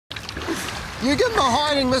You give him a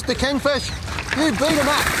hiding, Mr. Kingfish. You beat him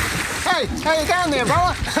up. Hey, how you going there,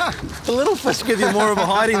 brother? The little fish give you more of a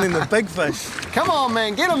hiding than the big fish. Come on,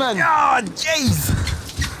 man, get him in. Oh, jeez.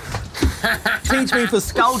 Teach me for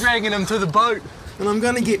skull dragging him to the boat. And I'm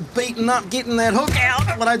going to get beaten up getting that hook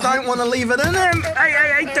out, but I don't want to leave it in him.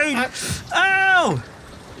 Hey, dude. Oh!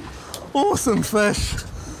 Awesome fish.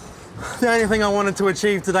 The only thing I wanted to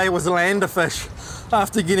achieve today was land a fish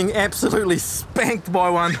after getting absolutely spanked by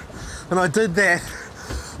one. And I did that,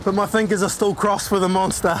 but my fingers are still crossed for the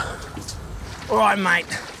monster. All right, mate.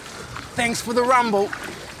 Thanks for the rumble.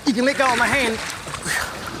 You can let go of my hand.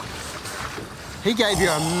 He gave you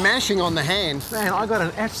a mashing on the hand. Man, I got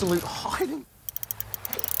an absolute hiding.